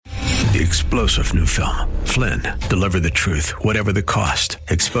The explosive new film, Flynn, deliver the truth, whatever the cost,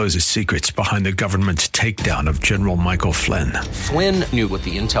 exposes secrets behind the government's takedown of General Michael Flynn. Flynn knew what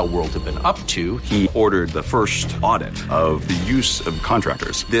the intel world had been up to. He ordered the first audit of the use of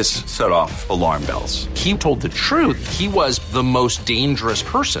contractors. This set off alarm bells. He told the truth. He was the most dangerous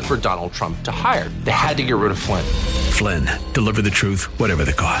person for Donald Trump to hire. They had to get rid of Flynn. Flynn, deliver the truth, whatever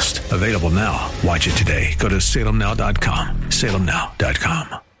the cost. Available now. Watch it today. Go to salemnow.com.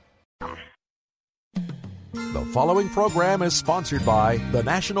 salemnow.com. The following program is sponsored by the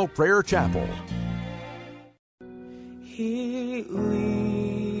National Prayer Chapel. He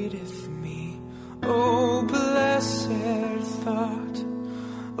leadeth me, oh blessed thought,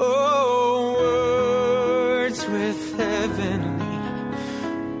 oh words with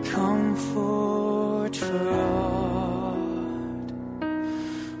heavenly comfort fraught.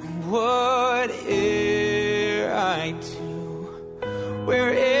 Whate'er I do,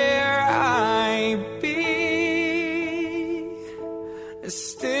 where'er I be,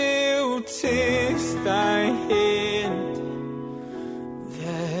 still 'tis thy hand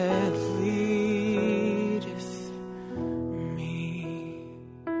that leadeth me.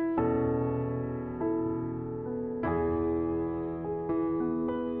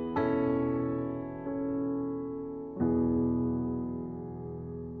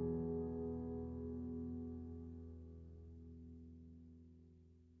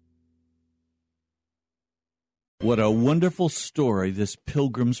 What a wonderful story this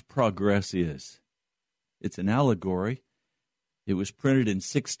Pilgrim's Progress is. It's an allegory. It was printed in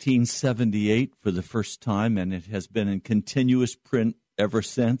 1678 for the first time, and it has been in continuous print ever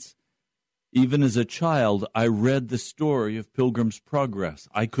since. Even as a child, I read the story of Pilgrim's Progress.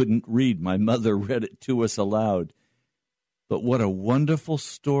 I couldn't read. My mother read it to us aloud. But what a wonderful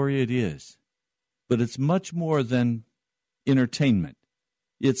story it is. But it's much more than entertainment.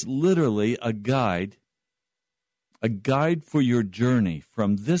 It's literally a guide for your journey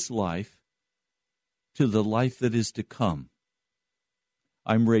from this life to the life that is to come.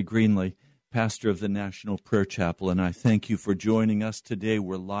 I'm Ray Greenley, pastor of the National Prayer Chapel, and I thank you for joining us today.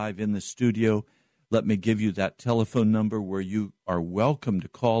 We're live in the studio. Let me give you that telephone number where you are welcome to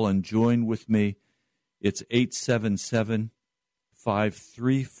call and join with me. It's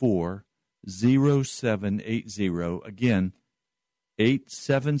 877-534-0780. Again,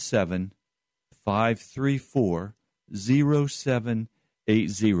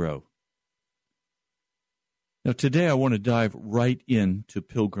 877-534-0780. Now, today I want to dive right into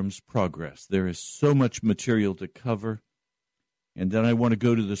Pilgrim's Progress. There is so much material to cover, and then I want to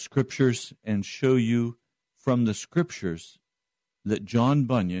go to the Scriptures and show you from the Scriptures that John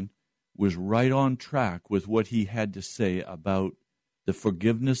Bunyan was right on track with what he had to say about the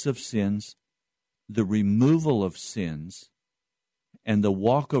forgiveness of sins, the removal of sins, and the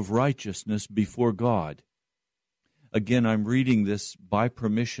walk of righteousness before God. Again, I'm reading this by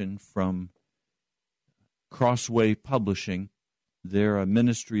permission from Crossway Publishing. They're a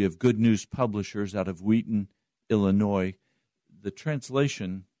ministry of Good News Publishers out of Wheaton, Illinois. The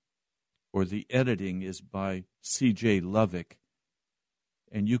translation or the editing is by C.J. Lovick.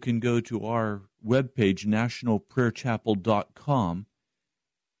 And you can go to our webpage, nationalprayerchapel.com,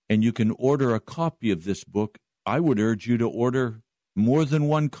 and you can order a copy of this book. I would urge you to order more than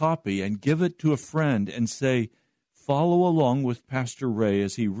one copy and give it to a friend and say, follow along with Pastor Ray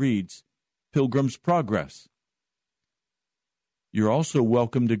as he reads Pilgrim's Progress. You're also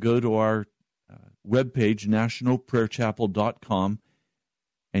welcome to go to our webpage, nationalprayerchapel.com,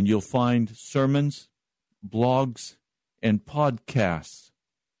 and you'll find sermons, blogs, and podcasts.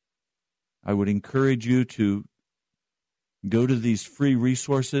 I would encourage you to go to these free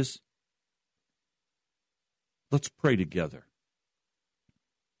resources. Let's pray together.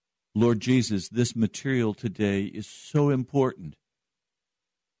 Lord Jesus, this material today is so important.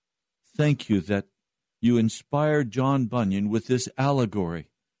 Thank you that you inspired John Bunyan with this allegory,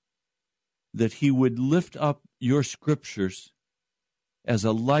 that he would lift up your Scriptures as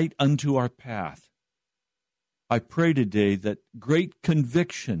a light unto our path. I pray today that great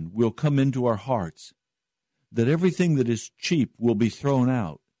conviction will come into our hearts, that everything that is cheap will be thrown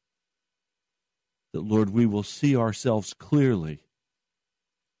out, that, Lord, we will see ourselves clearly,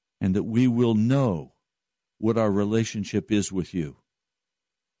 and that we will know what our relationship is with you.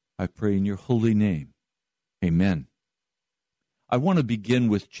 I pray in your holy name. Amen. I want to begin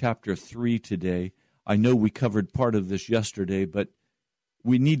with chapter 3 today. I know we covered part of this yesterday, but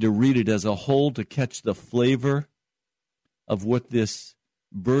we need to read it as a whole to catch the flavor of what this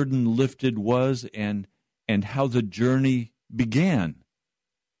burden lifted was and how the journey began.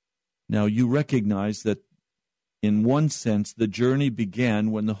 Now, you recognize that In one sense, the journey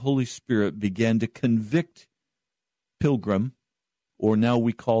began when the Holy Spirit began to convict Pilgrim, or now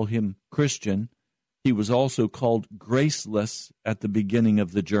we call him Christian. He was also called graceless at the beginning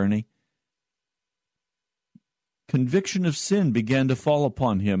of the journey. Conviction of sin began to fall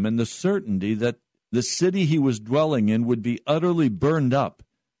upon him, and the certainty that the city he was dwelling in would be utterly burned up,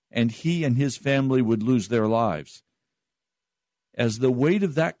 and he and his family would lose their lives. As the weight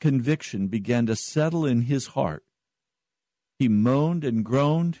of that conviction began to settle in his heart, he moaned and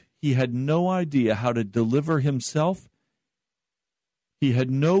groaned. He had no idea how to deliver himself. He had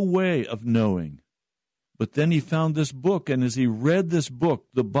no way of knowing. But then he found this book, and as he read this book,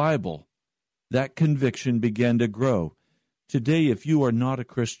 the Bible, that conviction began to grow. Today, if you are not a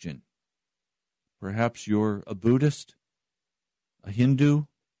Christian, perhaps you're a Buddhist, a Hindu,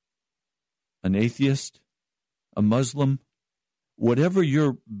 an atheist, a Muslim, whatever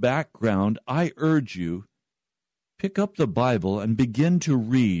your background, I urge you, pick up the Bible and begin to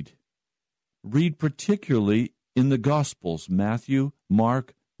read. Read particularly in the Gospels, Matthew,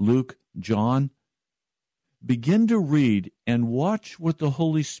 Mark, Luke, John. Begin to read and watch what the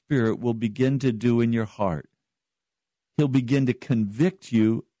Holy Spirit will begin to do in your heart. He'll begin to convict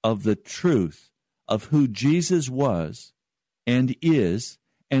you of the truth of who Jesus was and is,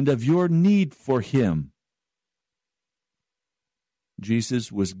 and of your need for him.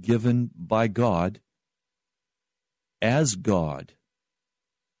 Jesus was given by God as God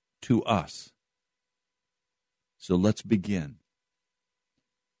to us. So let's begin.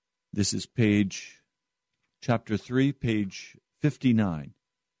 This is chapter 3, page 59.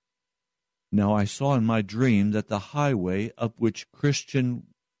 Now I saw in my dream that the highway up which Christian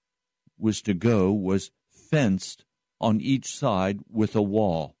was to go was fenced on each side with a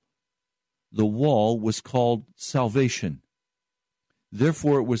wall. The wall was called salvation.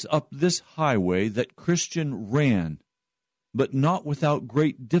 Therefore it was up this highway that Christian ran, but not without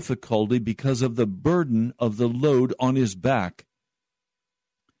great difficulty because of the burden of the load on his back.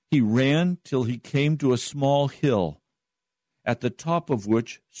 He ran till he came to a small hill, at the top of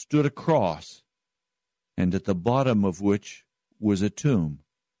which stood a cross, and at the bottom of which was a tomb.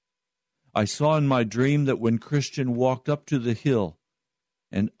 I saw in my dream that when Christian walked up to the hill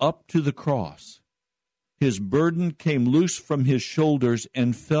and up to the cross, his burden came loose from his shoulders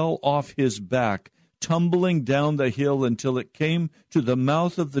and fell off his back, tumbling down the hill until it came to the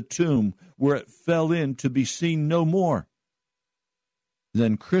mouth of the tomb, where it fell in to be seen no more.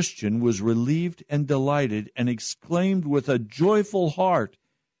 Then Christian was relieved and delighted, and exclaimed with a joyful heart,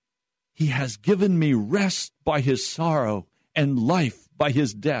 "He has given me rest by his sorrow, and life by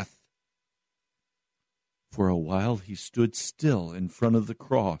his death." For a while he stood still in front of the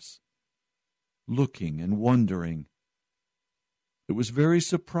cross, looking and wondering. It was very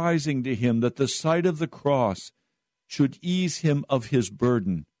surprising to him that the sight of the cross should ease him of his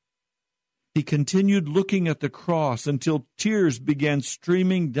burden. He continued looking at the cross until tears began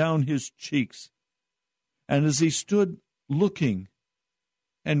streaming down his cheeks. And as he stood looking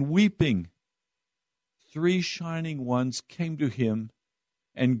and weeping, 3 shining ones came to him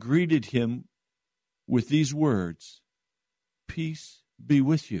and greeted him with these words, "Peace be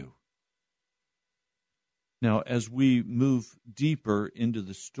with you." Now, as we move deeper into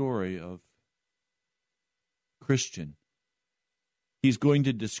the story of Christian, he's going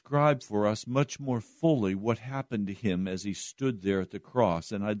to describe for us much more fully what happened to him as he stood there at the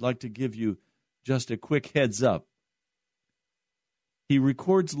cross. And I'd like to give you just a quick heads up. He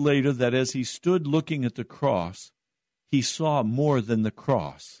records later that as he stood looking at the cross, he saw more than the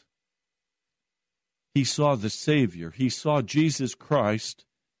cross. He saw the Savior. He saw Jesus Christ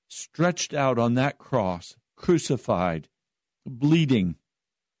stretched out on that cross, crucified, bleeding.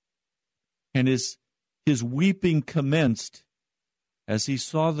 And his weeping commenced as he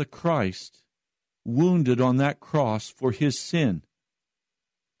saw the Christ wounded on that cross for his sin.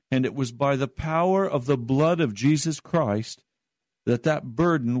 And it was by the power of the blood of Jesus Christ that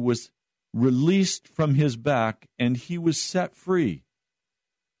burden was released from his back, and he was set free.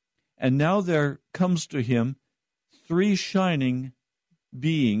 And now there comes to him 3 shining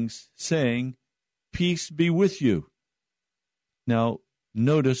beings saying, "Peace be with you." Now,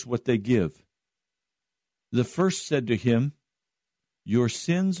 notice what they give. The first said to him, "Your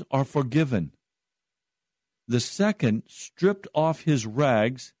sins are forgiven." The second stripped off his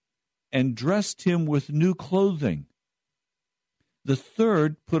rags and dressed him with new clothing. The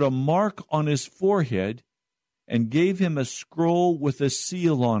third put a mark on his forehead and gave him a scroll with a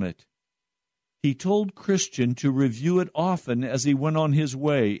seal on it. He told Christian to review it often as he went on his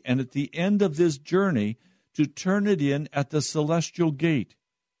way, and at the end of this journey to turn it in at the celestial gate.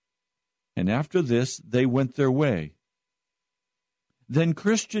 And after this, they went their way. Then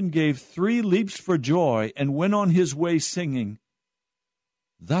Christian gave 3 leaps for joy and went on his way singing,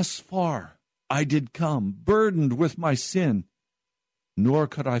 "Thus far I did come, burdened with my sin, nor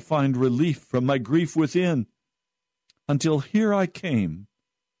could I find relief from my grief within, until here I came.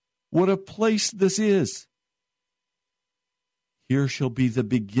 What a place this is! Here shall be the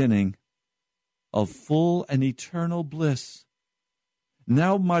beginning of full and eternal bliss.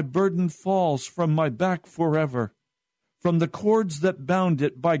 Now my burden falls from my back forever. From the cords that bound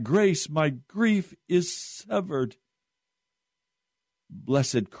it, by grace my grief is severed.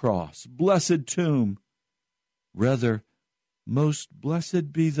 Blessed cross, blessed tomb, rather, most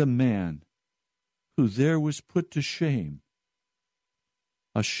blessed be the man who there was put to shame.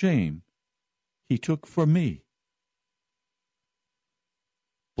 A shame he took for me."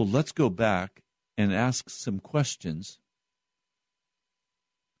 Well, let's go back and ask some questions.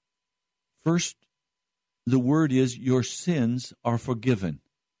 First, the word is, your sins are forgiven.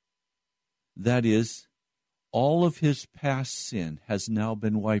 That is, all of his past sin has now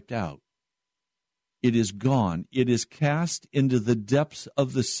been wiped out. It is gone. It is cast into the depths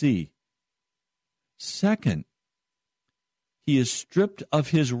of the sea. Second, he is stripped of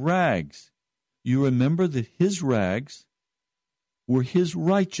his rags. You remember that his rags were his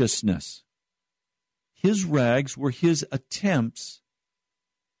righteousness. His rags were his attempts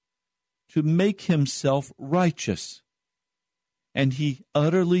to make himself righteous. And he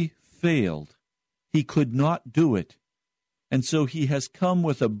utterly failed. He could not do it. And so he has come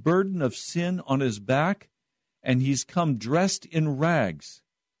with a burden of sin on his back, and he's come dressed in rags.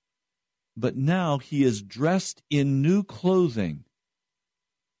 But now he is dressed in new clothing.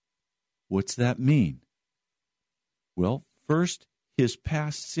 What's that mean? Well, first, his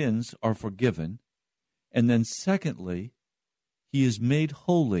past sins are forgiven, and then secondly, he is made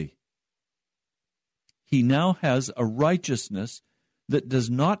holy. He now has a righteousness that does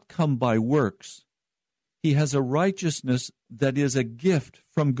not come by works. He has a righteousness that is a gift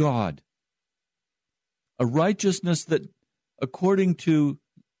from God. A righteousness that, according to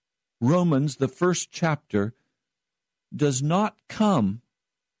Romans, the 1st chapter, does not come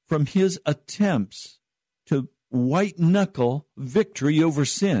from his attempts to white-knuckle victory over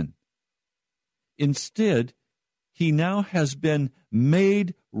sin. Instead, he now has been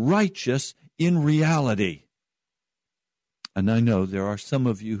made righteous in reality. And I know there are some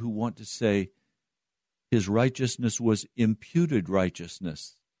of you who want to say his righteousness was imputed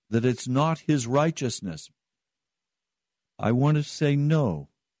righteousness, that it's not his righteousness. I want to say no,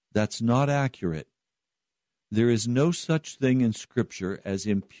 that's not accurate. There is no such thing in Scripture as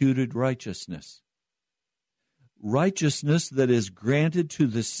imputed righteousness. Righteousness that is granted to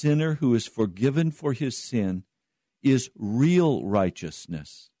the sinner who is forgiven for his sin is real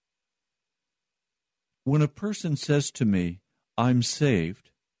righteousness. When a person says to me, "I'm saved,"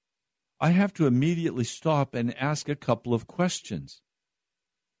 I have to immediately stop and ask a couple of questions.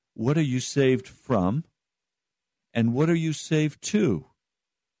 What are you saved from? And what are you saved to?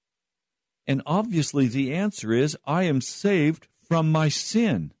 And obviously the answer is, I am saved from my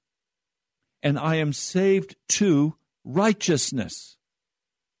sin. And I am saved to righteousness.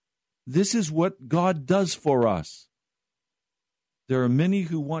 This is what God does for us. There are many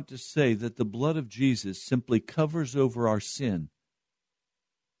who want to say that the blood of Jesus simply covers over our sin.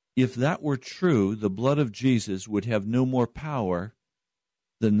 If that were true, the blood of Jesus would have no more power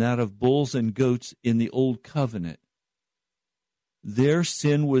than that of bulls and goats in the Old Covenant. Their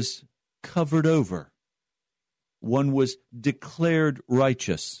sin was covered over. One was declared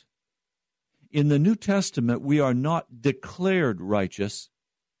righteous. In the New Testament, we are not declared righteous.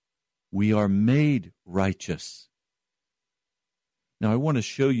 We are made righteous. Now, I want to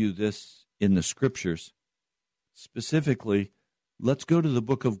show you this in the Scriptures. Specifically, let's go to the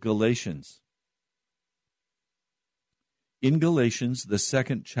book of Galatians. In Galatians, the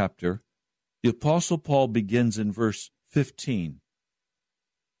 2nd chapter, the Apostle Paul begins in verse 15.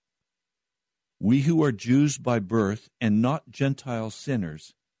 "We who are Jews by birth and not Gentile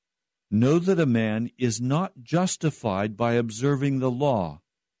sinners know that a man is not justified by observing the law,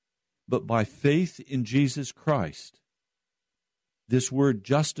 but by faith in Jesus Christ." This word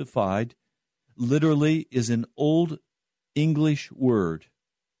justified literally is an Old English word,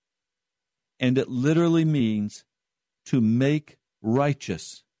 and it literally means to make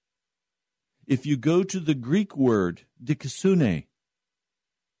righteous. If you go to the Greek word dikasune,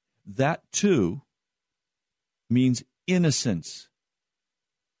 that too means innocence.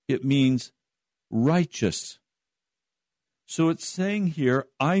 It means righteous. So it's saying here,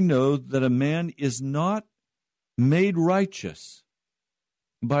 I know that a man is not made righteous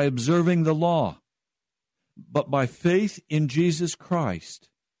by observing the law, but by faith in Jesus Christ.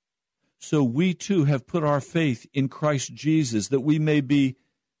 So we too have put our faith in Christ Jesus, that we may be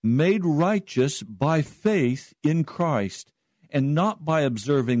made righteous by faith in Christ, and not by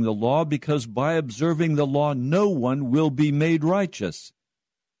observing the law, because by observing the law no one will be made righteous.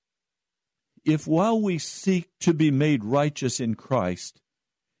 If while we seek to be made righteous in Christ,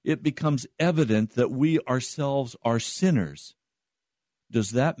 it becomes evident that we ourselves are sinners,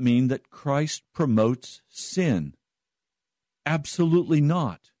 does that mean that Christ promotes sin? Absolutely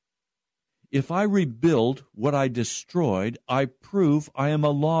not. If I rebuild what I destroyed, I prove I am a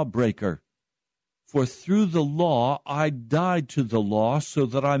lawbreaker. For through the law I died to the law so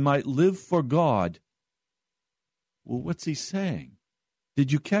that I might live for God. Well, what's he saying?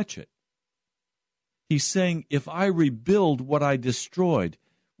 Did you catch it? He's saying, if I rebuild what I destroyed,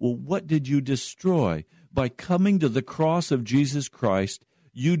 well, what did you destroy? By coming to the cross of Jesus Christ,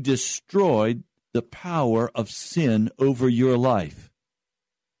 you destroyed the power of sin over your life.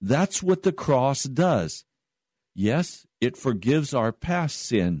 That's what the cross does. Yes, it forgives our past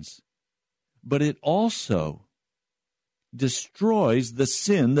sins, but it also destroys the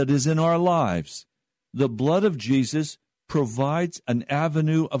sin that is in our lives. The blood of Jesus provides an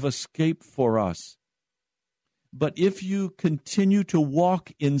avenue of escape for us. But if you continue to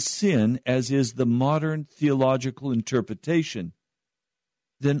walk in sin, as is the modern theological interpretation,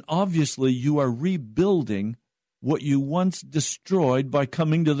 then obviously you are rebuilding what you once destroyed by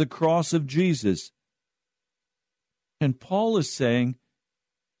coming to the cross of Jesus. And Paul is saying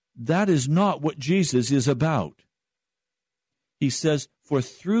that is not what Jesus is about. He says, for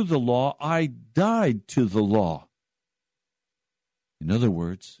through the law I died to the law. In other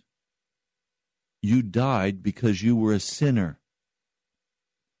words, you died because you were a sinner.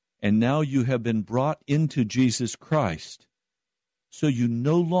 And now you have been brought into Jesus Christ. So you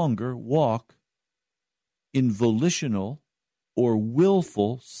no longer walk in volitional or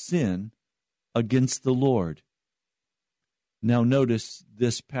willful sin against the Lord. Now notice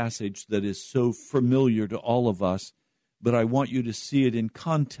this passage that is so familiar to all of us, but I want you to see it in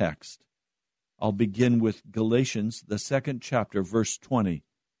context. I'll begin with Galatians, the 2nd chapter, verse 20.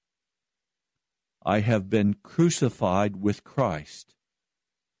 I have been crucified with Christ,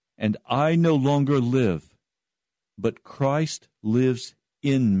 and I no longer live, but Christ lives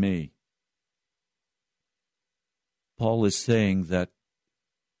in me. Paul is saying that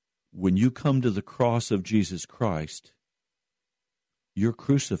when you come to the cross of Jesus Christ, you're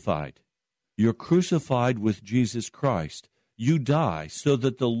crucified. You're crucified with Jesus Christ. You die so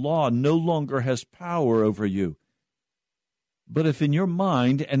that the law no longer has power over you. But if in your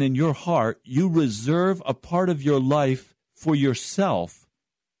mind and in your heart you reserve a part of your life for yourself,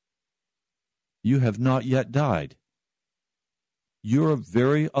 you have not yet died. You're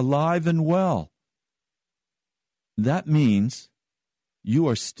very alive and well. That means you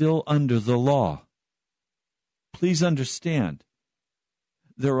are still under the law. Please understand,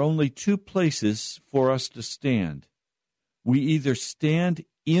 there are only two places for us to stand. We either stand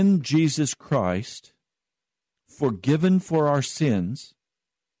in Jesus Christ, forgiven for our sins,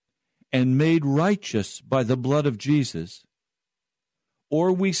 and made righteous by the blood of Jesus,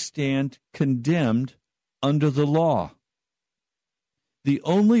 or we stand condemned under the law. The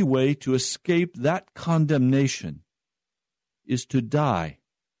only way to escape that condemnation is to die.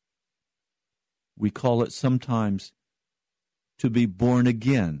 We call it sometimes to be born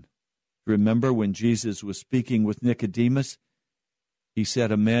again. Remember when Jesus was speaking with Nicodemus? He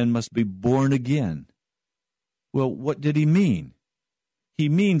said a man must be born again. Well, what did he mean? He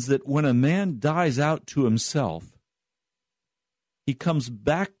means that when a man dies out to himself, he comes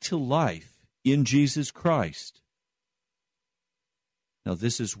back to life in Jesus Christ. Now,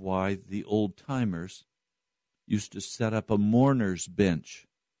 this is why the old-timers used to set up a mourner's bench.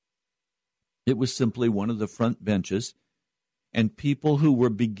 It was simply one of the front benches, and people who were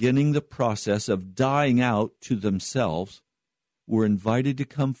beginning the process of dying out to themselves were invited to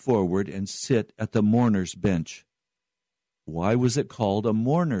come forward and sit at the mourner's bench. Why was it called a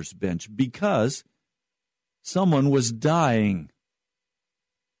mourner's bench? Because someone was dying.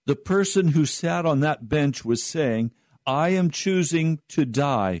 The person who sat on that bench was saying, I am choosing to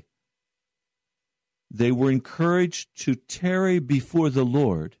die. They were encouraged to tarry before the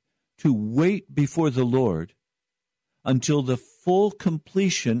Lord, to wait before the Lord, until the full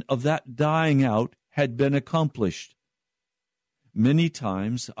completion of that dying out had been accomplished. Many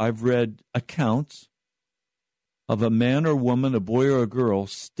times I've read accounts of a man or woman, a boy or a girl,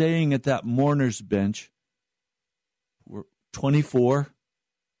 staying at that mourner's bench for 24,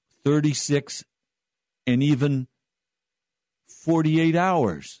 36, and even 48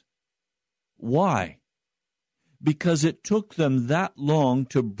 hours. Why? Because it took them that long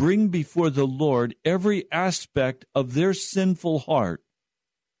to bring before the Lord every aspect of their sinful heart,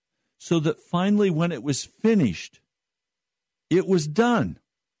 so that finally when it was finished, it was done.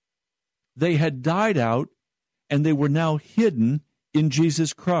 They had died out, and they were now hidden in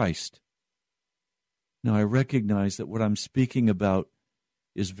Jesus Christ. Now, I recognize that what I'm speaking about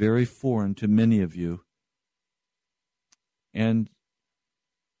is very foreign to many of you. And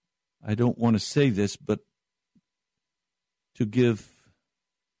I don't want to say this, but to give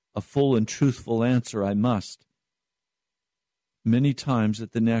a full and truthful answer, I must. Many times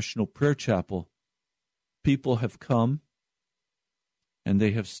at the National Prayer Chapel, people have come and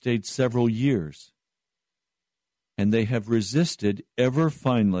they have stayed several years, and they have resisted ever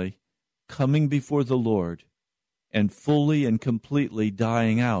finally coming before the Lord and fully and completely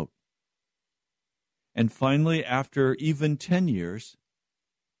dying out. And finally, after even 10 years,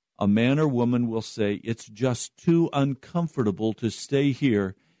 a man or woman will say, it's just too uncomfortable to stay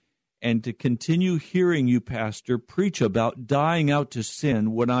here and to continue hearing you, Pastor, preach about dying out to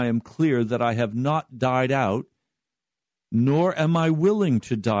sin when I am clear that I have not died out, nor am I willing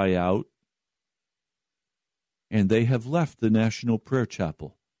to die out. And they have left the National Prayer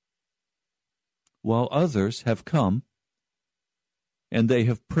Chapel. While others have come, and they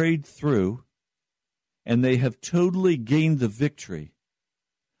have prayed through, and they have totally gained the victory,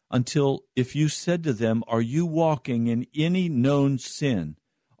 until if you said to them, are you walking in any known sin?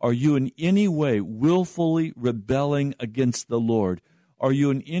 Are you in any way willfully rebelling against the Lord? Are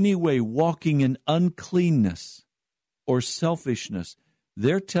you in any way walking in uncleanness or selfishness?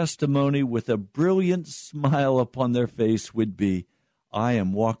 Their testimony with a brilliant smile upon their face would be, I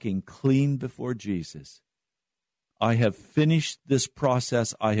am walking clean before Jesus. I have finished this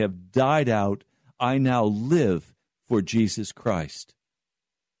process. I have died out. I now live for Jesus Christ.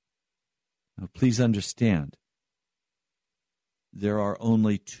 Now, please understand, there are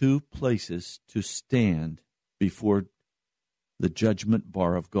only two places to stand before the judgment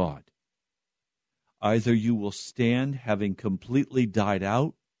bar of God. Either you will stand having completely died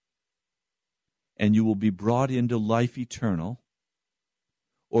out, and you will be brought into life eternal,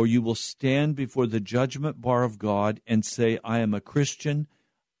 or you will stand before the judgment bar of God and say, I am a Christian,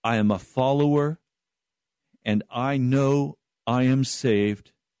 I am a follower, and I know I am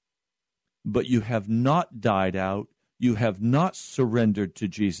saved, but you have not died out, you have not surrendered to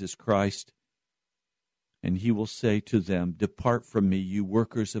Jesus Christ. And he will say to them, depart from me, you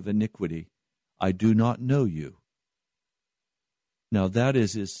workers of iniquity. I do not know you. Now that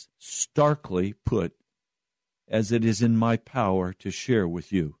is as starkly put as it is in my power to share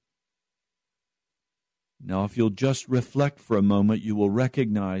with you. Now, if you'll just reflect for a moment, you will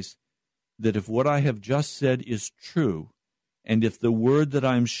recognize that if what I have just said is true, and if the word that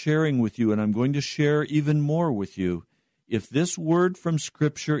I'm sharing with you, and I'm going to share even more with you, if this word from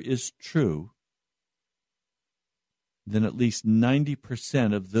Scripture is true, then at least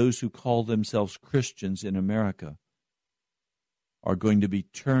 90% of those who call themselves Christians in America are going to be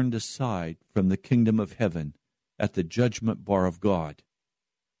turned aside from the kingdom of heaven at the judgment bar of God,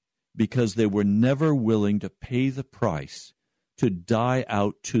 because they were never willing to pay the price to die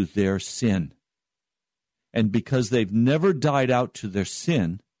out to their sin. And because they've never died out to their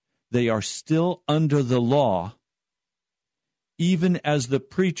sin, they are still under the law, even as the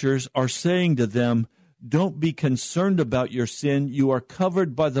preachers are saying to them, don't be concerned about your sin, you are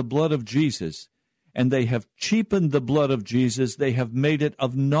covered by the blood of Jesus. And they have cheapened the blood of Jesus, they have made it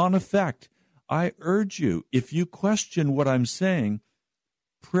of non-effect. I urge you, if you question what I'm saying,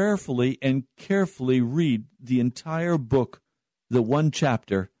 prayerfully and carefully read the entire book, the one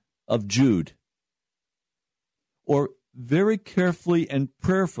chapter of Jude. Or very carefully and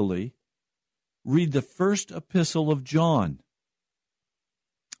prayerfully read the first epistle of John.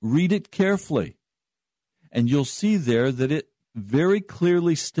 Read it carefully, and you'll see there that it very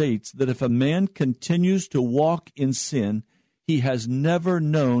clearly states that if a man continues to walk in sin, he has never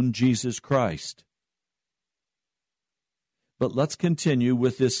known Jesus Christ. But let's continue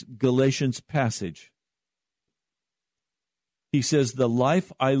with this Galatians passage. He says, the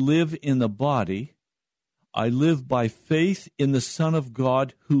life I live in the body, I live by faith in the Son of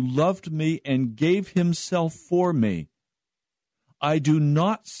God who loved me and gave himself for me. I do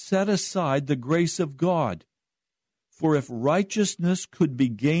not set aside the grace of God. For if righteousness could be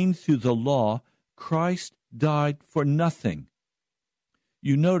gained through the law, Christ died for nothing.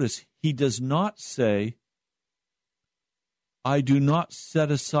 You notice he does not say, I do not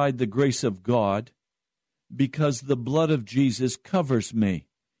set aside the grace of God because the blood of Jesus covers me.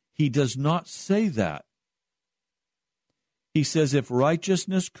 He does not say that. He says, if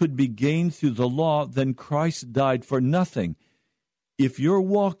righteousness could be gained through the law, then Christ died for nothing. If you're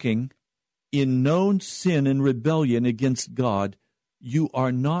walking in known sin and rebellion against God, you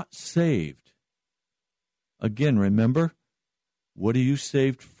are not saved. Again, remember, what are you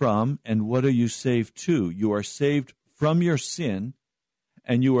saved from and what are you saved to? You are saved from your sin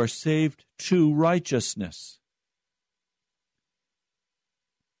and you are saved to righteousness.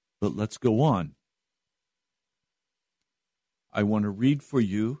 But let's go on. I want to read for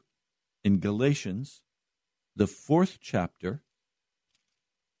you in Galatians, the 4th chapter.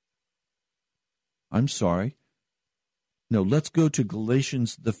 Let's go to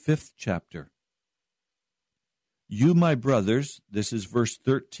Galatians, the 5th chapter. You, my brothers, this is verse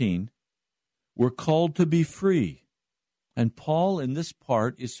 13, were called to be free. And Paul, in this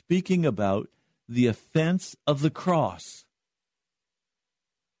part, is speaking about the offense of the cross.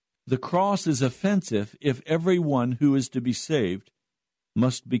 The cross is offensive if everyone who is to be saved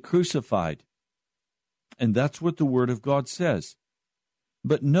must be crucified. And that's what the Word of God says.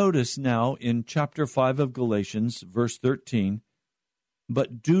 But notice now in chapter 5 of Galatians, verse 13,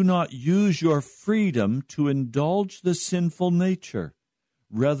 but do not use your freedom to indulge the sinful nature.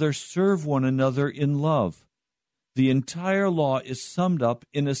 Rather serve one another in love. The entire law is summed up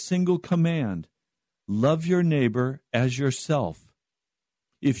in a single command. Love your neighbor as yourself.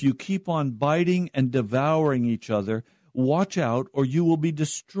 If you keep on biting and devouring each other, watch out or you will be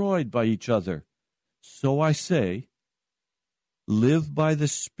destroyed by each other. So I say, live by the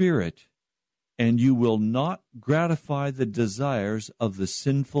Spirit, and you will not gratify the desires of the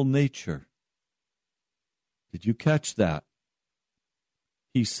sinful nature. Did you catch that?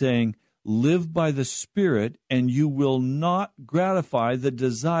 He's saying, live by the Spirit, and you will not gratify the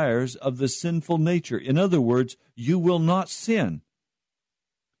desires of the sinful nature. In other words, you will not sin.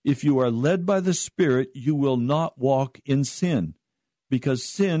 If you are led by the Spirit, you will not walk in sin, because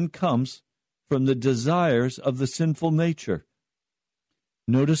sin comes from the desires of the sinful nature.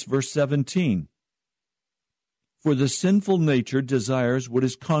 Notice verse 17. For the sinful nature desires what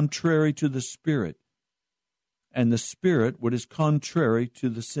is contrary to the Spirit, and the Spirit what is contrary to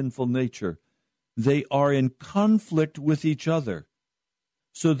the sinful nature. They are in conflict with each other,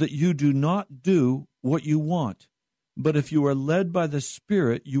 so that you do not do what you want. But if you are led by the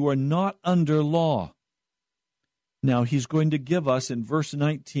Spirit, you are not under law. Now he's going to give us in verse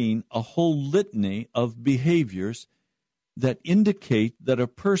 19 a whole litany of behaviors that indicate that a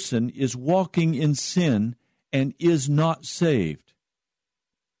person is walking in sin and is not saved.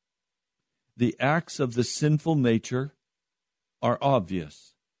 The acts of the sinful nature are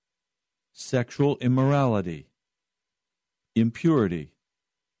obvious: sexual immorality, impurity,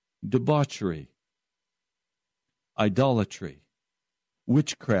 debauchery, idolatry,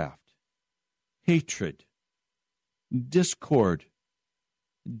 witchcraft, hatred, discord,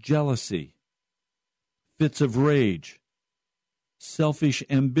 jealousy, fits of rage, selfish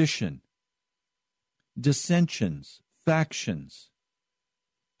ambition, dissensions, factions,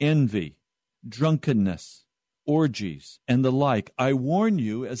 envy, drunkenness, orgies, and the like. I warn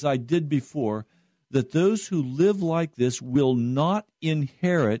you, as I did before, that those who live like this will not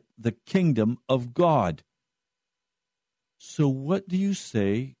inherit the kingdom of God. So what do you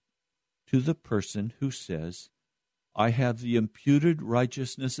say to the person who says, I have the imputed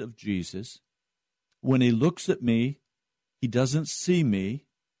righteousness of Jesus? When he looks at me, he doesn't see me,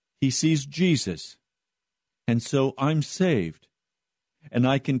 he sees Jesus. And so I'm saved. And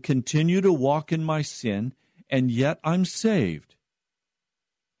I can continue to walk in my sin, and yet I'm saved.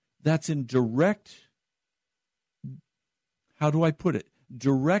 That's in direct,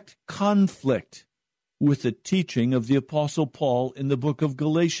 direct conflict with the teaching of the Apostle Paul in the book of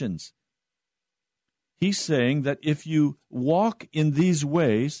Galatians. He's saying that if you walk in these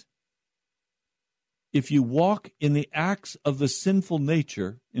ways, if you walk in the acts of the sinful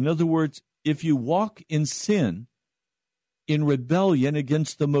nature, in other words, if you walk in sin, in rebellion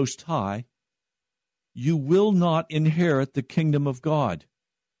against the Most High, you will not inherit the kingdom of God.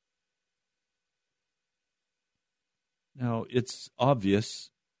 Now, it's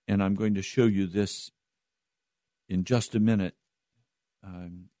obvious, and I'm going to show you this in just a minute,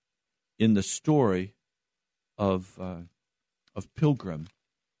 in the story of Pilgrim.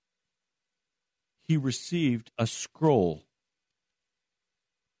 He received a scroll.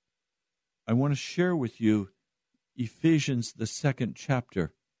 I want to share with you Ephesians, the 2nd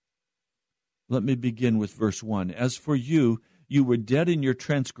chapter. Let me begin with verse 1. As for you, you were dead in your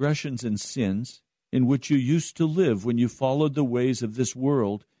transgressions and sins, in which you used to live when you followed the ways of this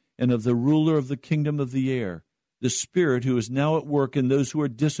world and of the ruler of the kingdom of the air, the Spirit who is now at work in those who are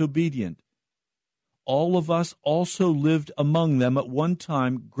disobedient. all of us also lived among them at one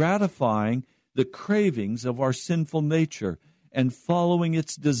time, gratifying the cravings of our sinful nature and following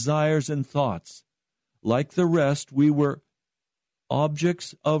its desires and thoughts. Like the rest, we were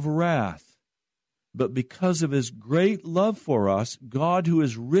objects of wrath. But because of his great love for us, God, who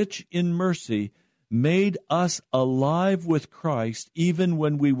is rich in mercy, made us alive with Christ even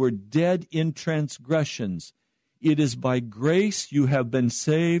when we were dead in transgressions. It is by grace you have been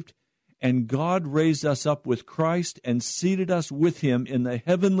saved, and God raised us up with Christ and seated us with him in the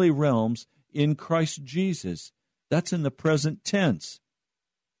heavenly realms in Christ Jesus. That's in the present tense.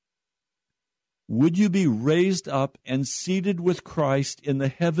 Would you be raised up and seated with Christ in the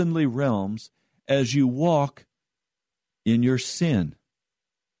heavenly realms as you walk in your sin?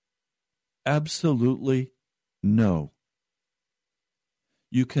 Absolutely no.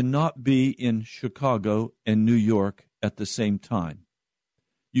 You cannot be in Chicago and New York at the same time.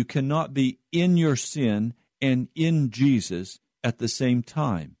 You cannot be in your sin and in Jesus at the same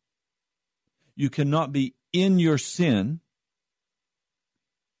time. You cannot be in your sin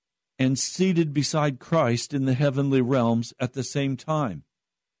and seated beside Christ in the heavenly realms at the same time.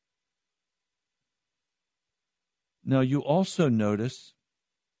 Now you also notice,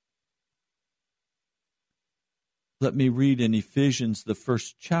 let me read in Ephesians, the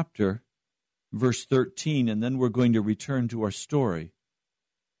first chapter, verse 13, and then we're going to return to our story.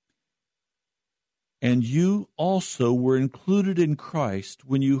 And you also were included in Christ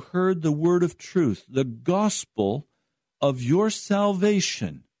when you heard the word of truth, the gospel of your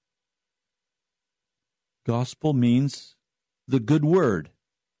salvation. Gospel means the good word,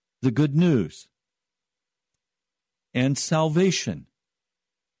 the good news, and salvation.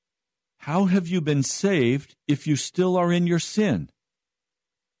 How have you been saved if you still are in your sin?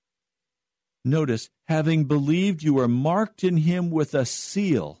 Notice, having believed, you are marked in him with a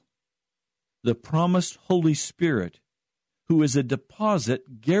seal, the promised Holy Spirit, who is a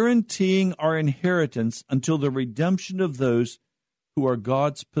deposit guaranteeing our inheritance until the redemption of those who are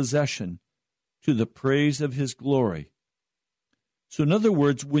God's possession, to the praise of his glory. So in other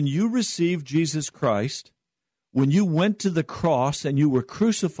words, when you received Jesus Christ, when you went to the cross and you were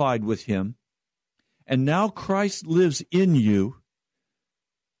crucified with him, and now Christ lives in you,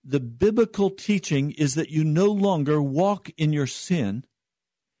 the biblical teaching is that you no longer walk in your sin,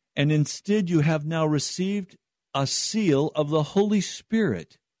 and instead you have now received a seal of the Holy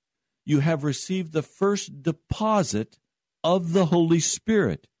Spirit. You have received the first deposit of the Holy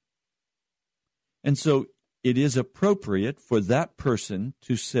Spirit. And so it is appropriate for that person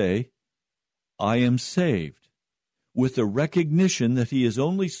to say, I am saved, with the recognition that he is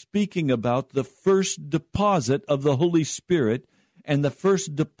only speaking about the first deposit of the Holy Spirit and the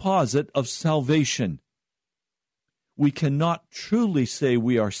first deposit of salvation. We cannot truly say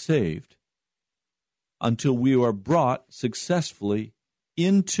we are saved until we are brought successfully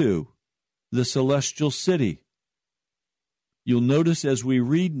into the celestial city. You'll notice as we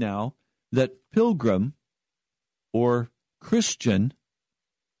read now that pilgrim or Christian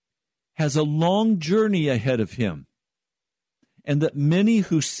has a long journey ahead of him, and that many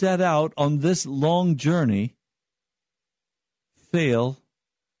who set out on this long journey fail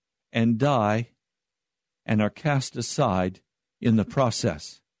and die and are cast aside in the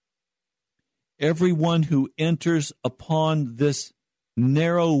process. Everyone who enters upon this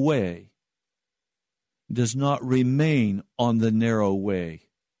narrow way does not remain on the narrow way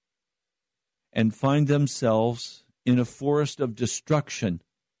and find themselves in a forest of destruction,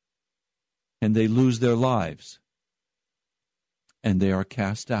 and they lose their lives, and they are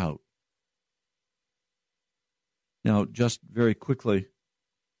cast out. Now, just very quickly,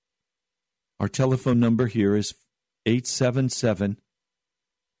 our telephone number here is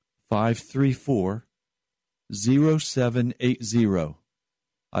 877-534-0780.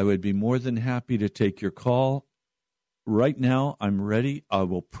 I would be more than happy to take your call. Right now, I'm ready. I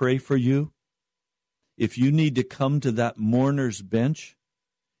will pray for you. If you need to come to that mourner's bench,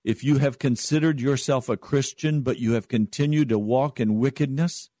 if you have considered yourself a Christian, but you have continued to walk in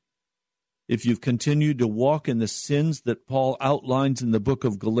wickedness, if you've continued to walk in the sins that Paul outlines in the book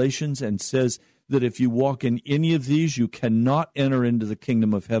of Galatians and says that if you walk in any of these, you cannot enter into the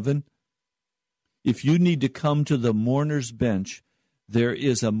kingdom of heaven, if you need to come to the mourner's bench, there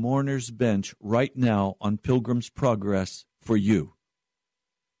is a mourner's bench right now on Pilgrim's Progress for you.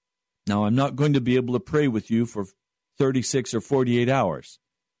 Now, I'm not going to be able to pray with you for 36 or 48 hours.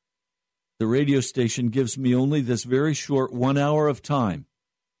 The radio station gives me only this very short 1 hour of time.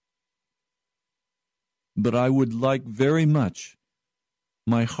 But I would like very much,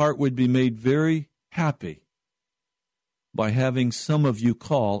 my heart would be made very happy by having some of you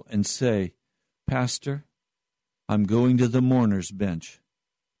call and say, Pastor, I'm going to the mourner's bench,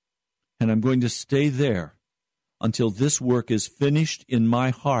 and I'm going to stay there until this work is finished in my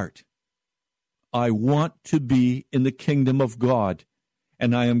heart. I want to be in the kingdom of God,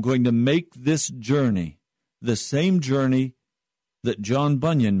 and I am going to make this journey, the same journey that John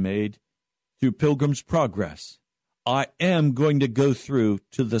Bunyan made through Pilgrim's Progress. I am going to go through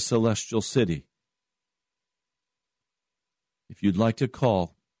to the celestial city. If you'd like to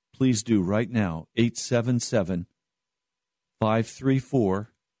call, please do right now,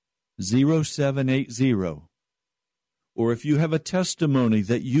 877-534-0780. Or if you have a testimony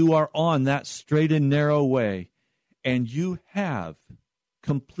that you are on that straight and narrow way, and you have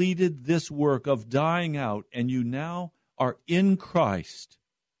completed this work of dying out, and you now are in Christ,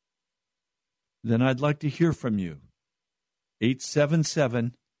 then I'd like to hear from you.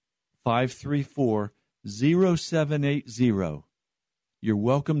 877-534-0780. You're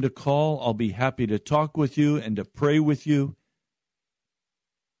welcome to call. I'll be happy to talk with you and to pray with you.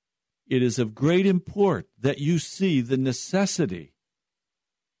 It is of great import that you see the necessity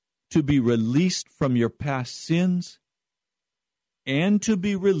to be released from your past sins and to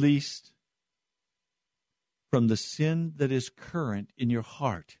be released from the sin that is current in your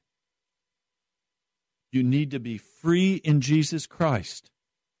heart. You need to be free in Jesus Christ.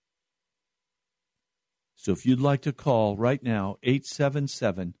 So if you'd like to call right now,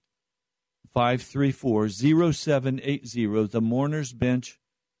 877-534-0780, the mourner's bench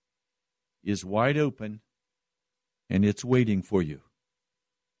is wide open, and it's waiting for you.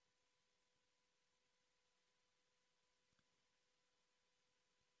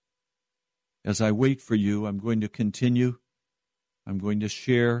 As I wait for you, I'm going to continue. I'm going to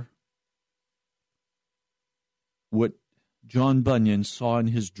share what John Bunyan saw in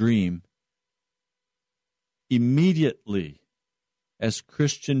his dream immediately as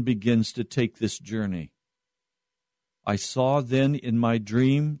Christian begins to take this journey. I saw then in my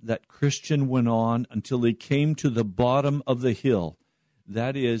dream that Christian went on until he came to the bottom of the hill,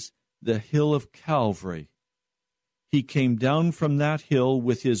 that is, the hill of Calvary. He came down from that hill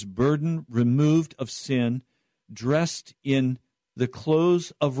with his burden removed of sin, dressed in the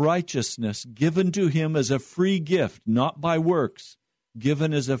clothes of righteousness given to him as a free gift, not by works,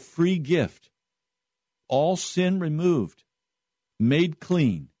 given as a free gift. All sin removed, made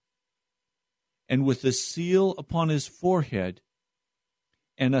clean, and with a seal upon his forehead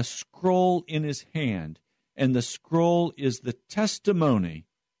and a scroll in his hand, and the scroll is the testimony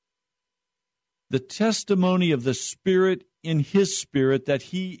of the Spirit in his spirit that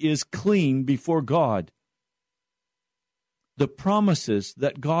he is clean before God. The promises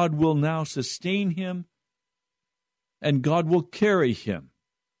that God will now sustain him and God will carry him.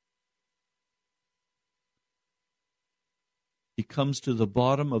 He comes to the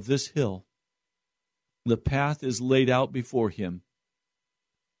bottom of this hill. The path is laid out before him.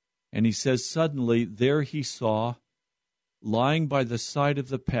 And he says suddenly there he saw, lying by the side of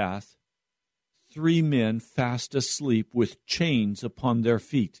the path, 3 men fast asleep with chains upon their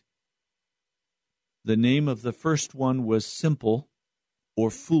feet. The name of the first one was Simple or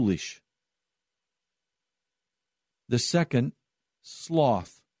Foolish. The second,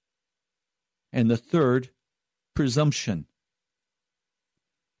 Sloth. And the third, Presumption.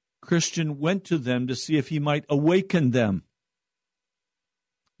 Christian went to them to see if he might awaken them.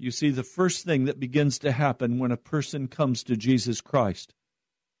 You see, the first thing that begins to happen when a person comes to Jesus Christ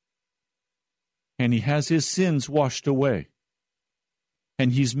and he has his sins washed away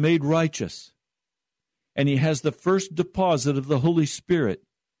and he's made righteous and he has the first deposit of the Holy Spirit,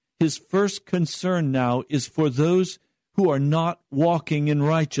 his first concern now is for those who are not walking in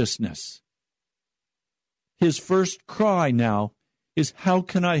righteousness. His first cry now is, how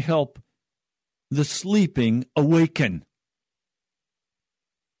can I help the sleeping awaken?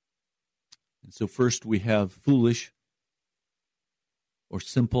 And so first we have foolish or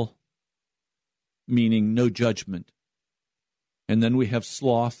simple, meaning no judgment. And then we have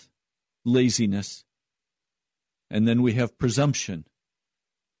sloth, laziness. And then we have presumption,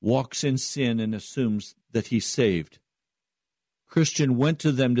 walks in sin and assumes that he's saved. Christian went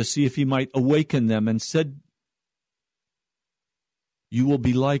to them to see if he might awaken them and said, you will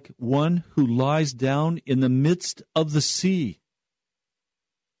be like one who lies down in the midst of the sea,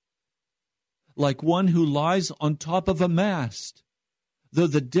 like one who lies on top of a mast. Though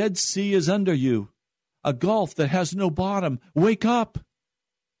the Dead Sea is under you, a gulf that has no bottom, wake up,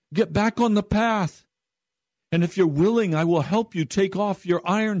 get back on the path. And if you're willing, I will help you take off your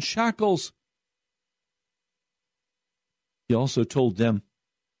iron shackles. He also told them,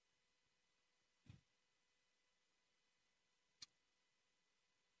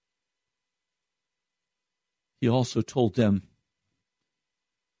 He also told them,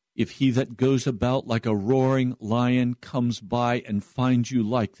 if he that goes about like a roaring lion comes by and finds you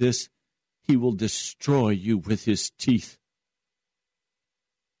like this, he will destroy you with his teeth.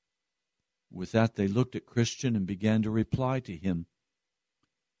 With that, they looked at Christian and began to reply to him.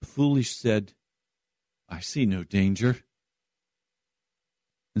 Foolish said, I see no danger.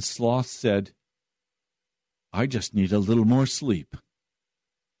 And Sloth said, I just need a little more sleep.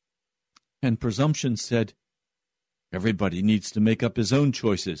 And Presumption said, everybody needs to make up his own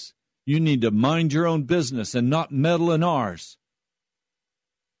choices. You need to mind your own business and not meddle in ours.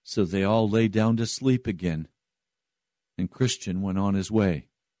 So they all lay down to sleep again, and Christian went on his way.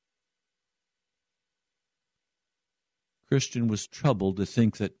 Christian was troubled to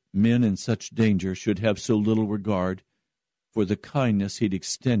think that men in such danger should have so little regard for the kindness he'd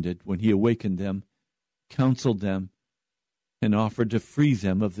extended when he awakened them, counseled them, and offered to free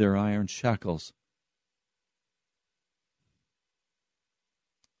them of their iron shackles.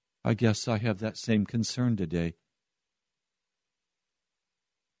 I guess I have that same concern today.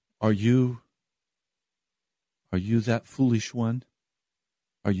 Are you that foolish one?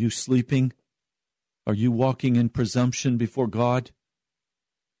 Are you sleeping? Are you walking in presumption before God?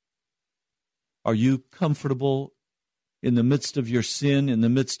 Are you comfortable in the midst of your sin, in the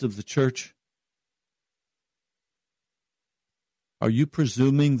midst of the church? Are you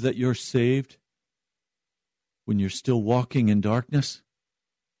presuming that you're saved when you're still walking in darkness?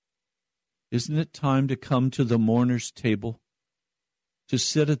 Isn't it time to come to the mourner's table, to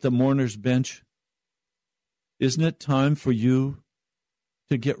sit at the mourner's bench? Isn't it time for you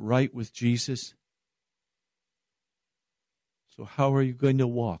to get right with Jesus? So how are you going to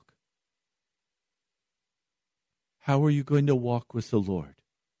walk? How are you going to walk with the Lord?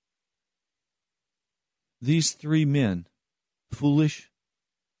 These three men, foolish,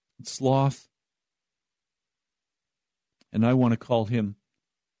 sloth, and I want to call him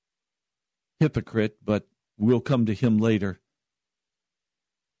hypocrite, but we'll come to him later.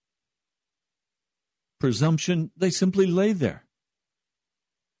 Presumption, they simply lay there,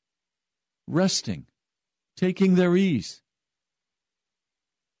 resting, taking their ease,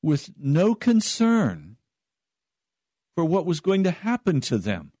 with no concern for what was going to happen to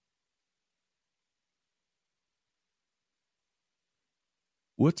them.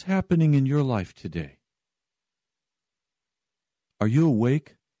 What's happening in your life today? Are you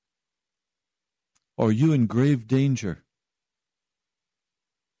awake? Or are you in grave danger?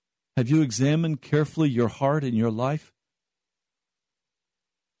 Have you examined carefully your heart and your life?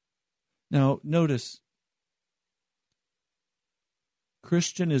 Now, notice,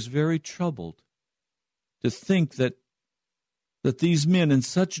 Christian is very troubled to think that these men in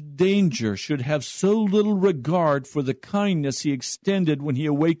such danger should have so little regard for the kindness he extended when he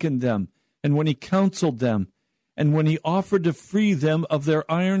awakened them, and when he counseled them, and when he offered to free them of their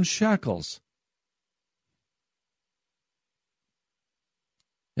iron shackles.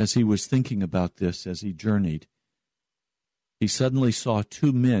 As he was thinking about this as he journeyed, he suddenly saw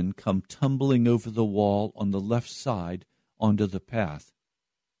two men come tumbling over the wall on the left side onto the path.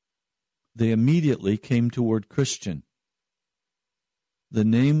 They immediately came toward Christian. The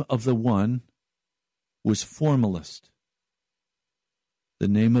name of the one was Formalist. The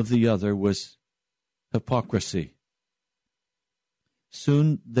name of the other was Hypocrisy.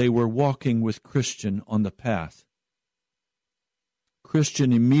 Soon they were walking with Christian on the path.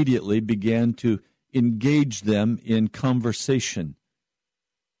 Christian immediately began to engage them in conversation.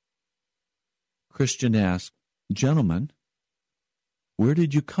 Christian asked, "Gentlemen, where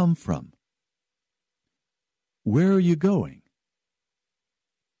did you come from? Where are you going?"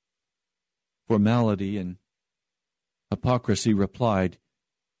 Formality and Hypocrisy replied,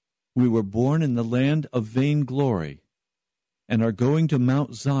 "We were born in the land of vainglory and are going to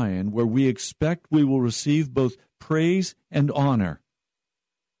Mount Zion, where we expect we will receive both praise and honor."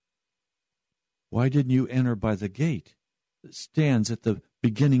 "Why didn't you enter by the gate that stands at the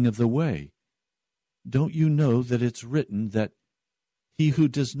beginning of the way? Don't you know that it's written that he who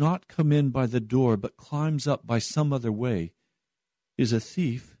does not come in by the door but climbs up by some other way is a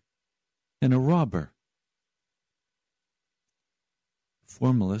thief and a robber?"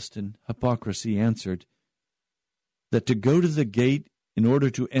 Formalist and Hypocrisy answered that to go to the gate in order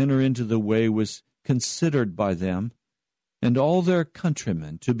to enter into the way was considered by them and all their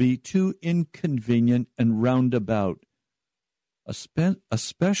countrymen to be too inconvenient and roundabout,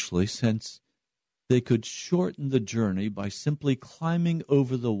 especially since they could shorten the journey by simply climbing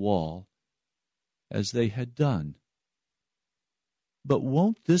over the wall as they had done. "But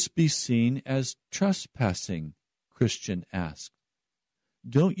won't this be seen as trespassing?" Christian asked.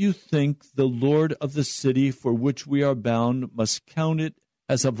 don't you think the Lord of the city for which we are bound must count it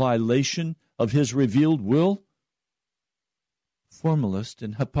as a violation of his revealed will? Formalist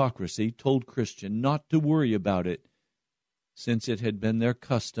and hypocrisy told Christian not to worry about it, since it had been their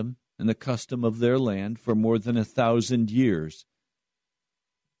custom and the custom of their land for more than 1,000 years.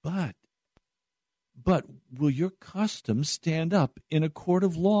 But will your custom stand up in a court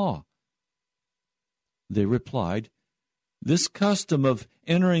of law? They replied, this custom of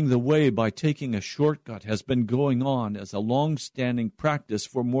entering the way by taking a shortcut has been going on as a long-standing practice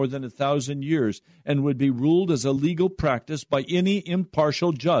for more than 1,000 years and would be ruled as a legal practice by any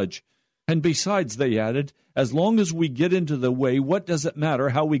impartial judge. And besides, they added, as long as we get into the way, what does it matter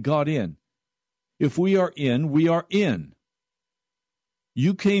how we got in? If we are in, we are in.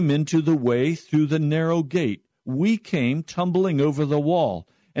 You came into the way through the narrow gate. We came tumbling over the wall.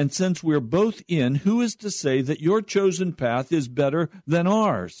 And since we're both in, who is to say that your chosen path is better than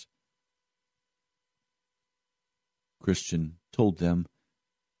ours? Christian told them,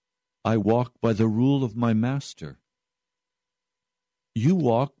 I walk by the rule of my master. You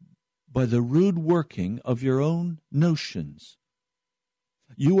walk by the rude working of your own notions.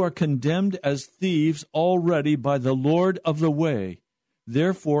 You are condemned as thieves already by the Lord of the way.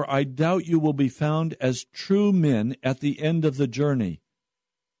 Therefore, I doubt you will be found as true men at the end of the journey.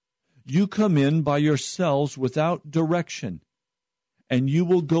 You come in by yourselves without direction, and you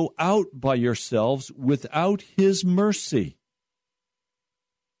will go out by yourselves without his mercy.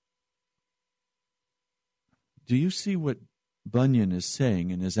 Do you see what Bunyan is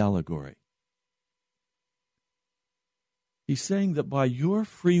saying in his allegory? He's saying that by your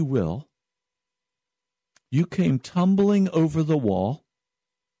free will, you came tumbling over the wall.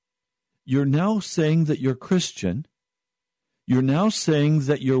 You're now saying that you're Christian. You're now saying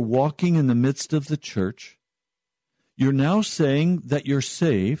that you're walking in the midst of the church. You're now saying that you're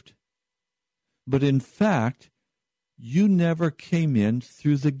saved. But in fact, you never came in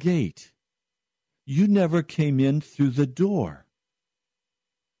through the gate. You never came in through the door.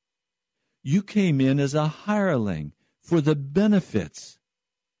 You came in as a hireling for the benefits.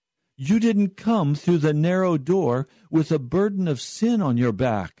 You didn't come through the narrow door with a burden of sin on your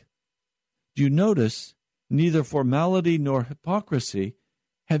back. Do you notice neither formality nor hypocrisy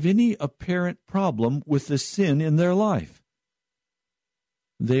have any apparent problem with the sin in their life?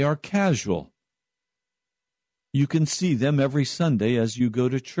 They are casual. You can see them every Sunday as you go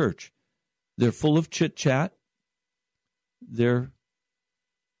to church. They're full of chit-chat. They're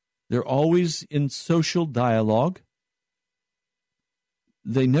always in social dialogue.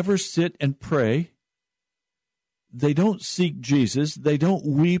 They never sit and pray. They don't seek Jesus. They don't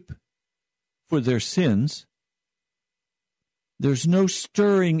weep for their sins. There's no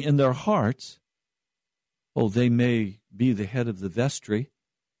stirring in their hearts. Oh, they may be the head of the vestry,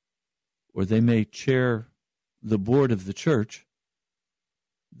 or they may chair the board of the church.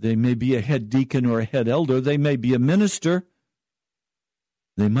 They may be a head deacon or a head elder. They may be a minister.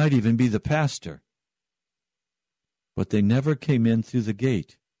 They might even be the pastor. But they never came in through the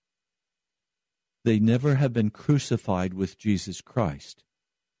gate. They never have been crucified with Jesus Christ.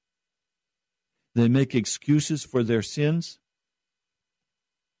 They make excuses for their sins.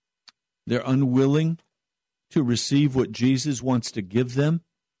 They're unwilling to receive what Jesus wants to give them.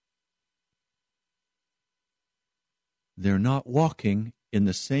 They're not walking in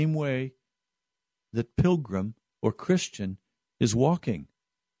the same way that Pilgrim or Christian is walking.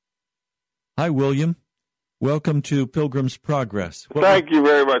 Hi, William. Welcome to Pilgrim's Progress. Thank you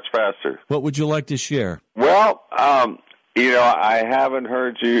very much, Pastor. What would you like to share? Well, I haven't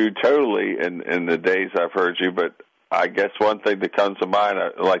heard you totally in the days I've heard you, but I guess one thing that comes to mind,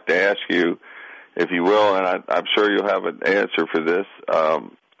 I'd like to ask you, if you will, and I'm sure you'll have an answer for this.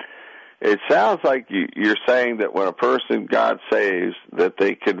 It sounds like you're saying that when a person God saves, that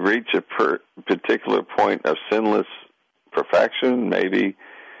they could reach a particular point of sinless perfection, maybe,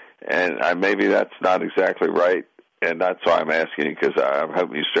 and maybe that's not exactly right, and that's why I'm asking, because I'm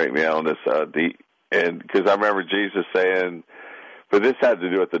hoping you straighten me out on this. And because I remember Jesus saying, but this had to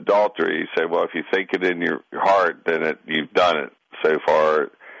do with adultery. He said, well, if you think it in your heart, then you've done it so far.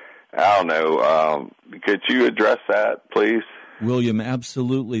 I don't know. Could you address that, please? William,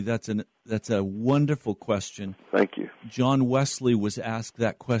 absolutely. That's a wonderful question. Thank you. John Wesley was asked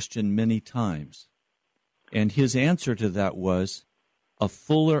that question many times, and his answer to that was a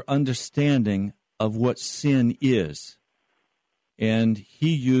fuller understanding of what sin is. And he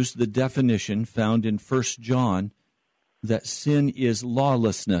used the definition found in 1 John that sin is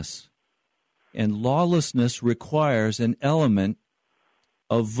lawlessness. And lawlessness requires an element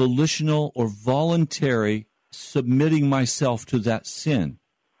of volitional or voluntary submitting myself to that sin.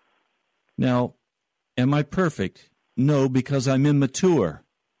 Now, am I perfect? No, because I'm immature.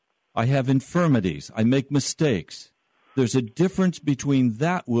 I have infirmities. I make mistakes. There's a difference between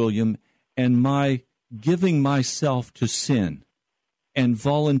that, William, and my giving myself to sin and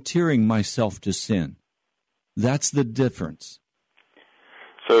volunteering myself to sin. That's the difference.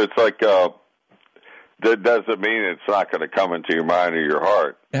 So it's like that doesn't mean it's not going to come into your mind or your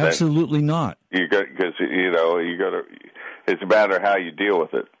heart. Absolutely not. Because you got to. It's a matter of how you deal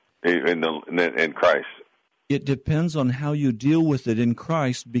with it in Christ. It depends on how you deal with it in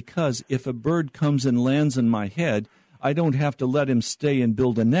Christ, because if a bird comes and lands in my head, I don't have to let him stay and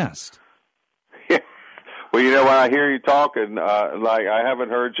build a nest. Yeah. Well, when I hear you talking, like I haven't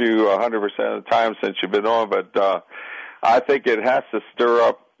heard you 100% of the time since you've been on, but I think it has to stir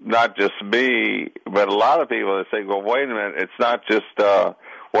up not just me, but a lot of people that say, well, wait a minute, it's not just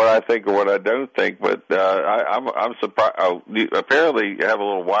what I think or what I don't think, but I'm surprised. Apparently you have a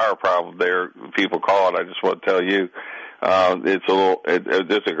little wire problem there, people call it. I just want to tell you, it's a little,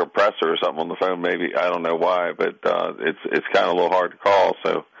 there's a compressor or something on the phone, maybe. I don't know why, but it's kind of a little hard to call.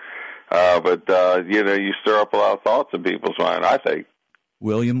 So, you stir up a lot of thoughts in people's mind, I think.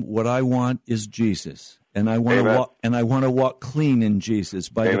 William, what I want is Jesus. And I want to walk clean in Jesus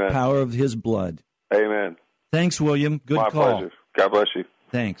by Amen. the power of his blood. Amen. Thanks, William. Good My call. pleasure. God bless you.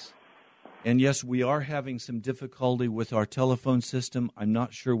 Thanks. And yes, we are having some difficulty with our telephone system. I'm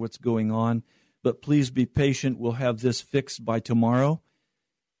not sure what's going on, but please be patient. We'll have this fixed by tomorrow.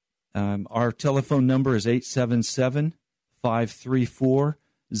 Our telephone number is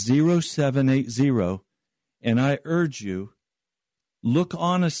 877-534-0780. And I urge you, look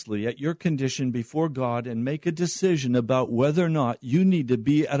honestly at your condition before God and make a decision about whether or not you need to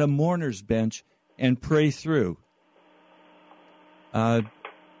be at a mourner's bench and pray through.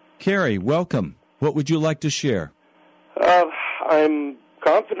 Carrie, welcome. What would you like to share? I'm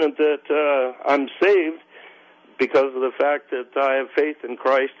confident that I'm saved because of the fact that I have faith in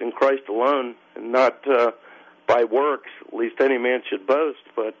Christ and Christ alone, and not by works, least any man should boast.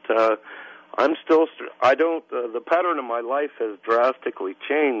 But I'm still, the pattern of my life has drastically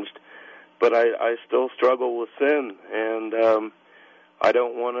changed, but I still struggle with sin, and I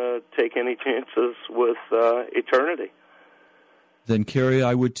don't want to take any chances with eternity. Then, Carrie,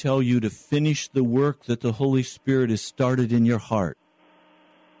 I would tell you to finish the work that the Holy Spirit has started in your heart.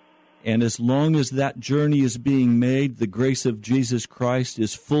 And as long as that journey is being made, the grace of Jesus Christ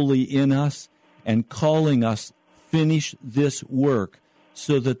is fully in us and calling us, finish this work,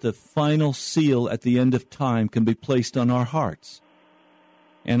 so that the final seal at the end of time can be placed on our hearts.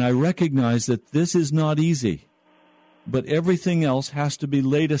 And I recognize that this is not easy, but everything else has to be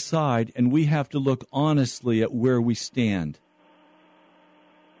laid aside, and we have to look honestly at where we stand.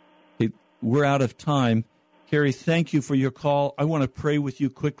 Okay, we're out of time. Carrie, thank you for your call. I want to pray with you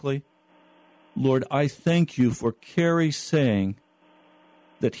quickly. Lord, I thank you for Carrie saying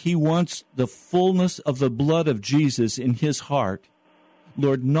that he wants the fullness of the blood of Jesus in his heart.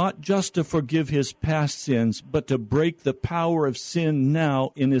 Lord, not just to forgive his past sins, but to break the power of sin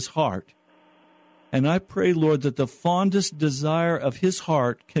now in his heart. And I pray, Lord, that the fondest desire of his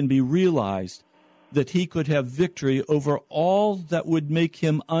heart can be realized, that he could have victory over all that would make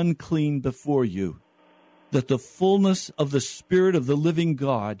him unclean before you, that the fullness of the Spirit of the living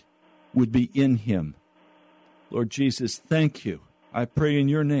God would be in him. Lord Jesus, thank you. I pray in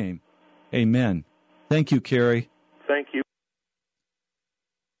your name. Amen. Thank you, Carrie. Thank you.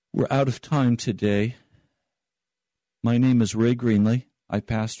 We're out of time today. My name is Ray Greenley. I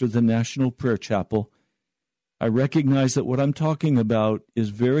pastor the National Prayer Chapel. I recognize that what I'm talking about is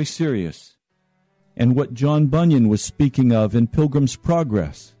very serious. And what John Bunyan was speaking of in Pilgrim's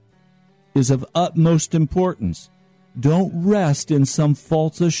Progress is of utmost importance. Don't rest in some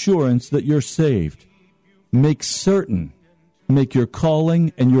false assurance that you're saved. Make certain. Make your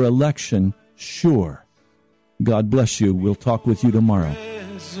calling and your election sure. God bless you. We'll talk with you tomorrow.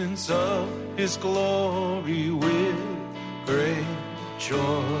 Presence of His glory with great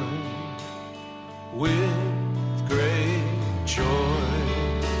joy, with great joy.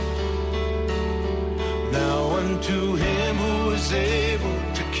 Now unto Him who is able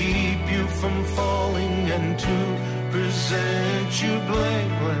to keep you from falling and to present you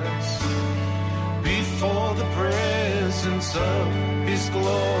blameless before the presence of His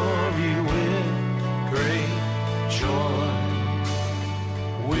glory with great joy.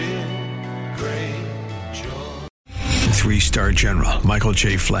 With great joy. 3-star general Michael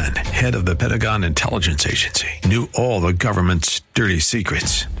J. Flynn, head of the Pentagon Intelligence Agency, knew all the government's dirty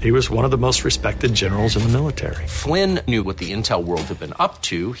secrets. He was one of the most respected generals in the military. Flynn knew what the intel world had been up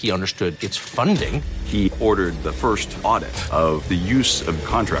to. He understood its funding. He ordered the first audit of the use of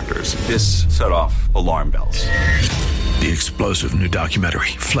contractors. This set off alarm bells. The explosive new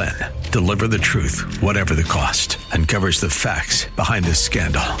documentary, Flynn, Deliver the Truth, Whatever the Cost, uncovers the facts behind this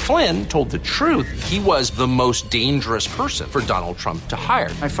scandal. Flynn told the truth. He was the most dangerous person for Donald Trump to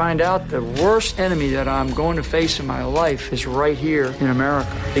hire. I find out the worst enemy that I'm going to face in my life is right here in America.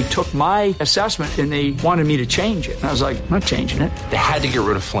 They took my assessment and they wanted me to change it. And I was like, I'm not changing it. They had to get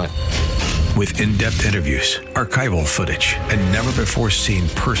rid of Flynn. With in-depth interviews, archival footage, and never-before-seen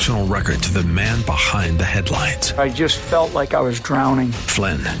personal records of the man behind the headlines. I just felt like I was drowning.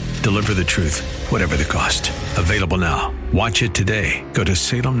 Flynn, Deliver the Truth, Whatever the Cost. Available now. Watch it today. Go to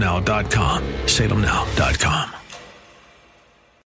salemnow.com. salemnow.com.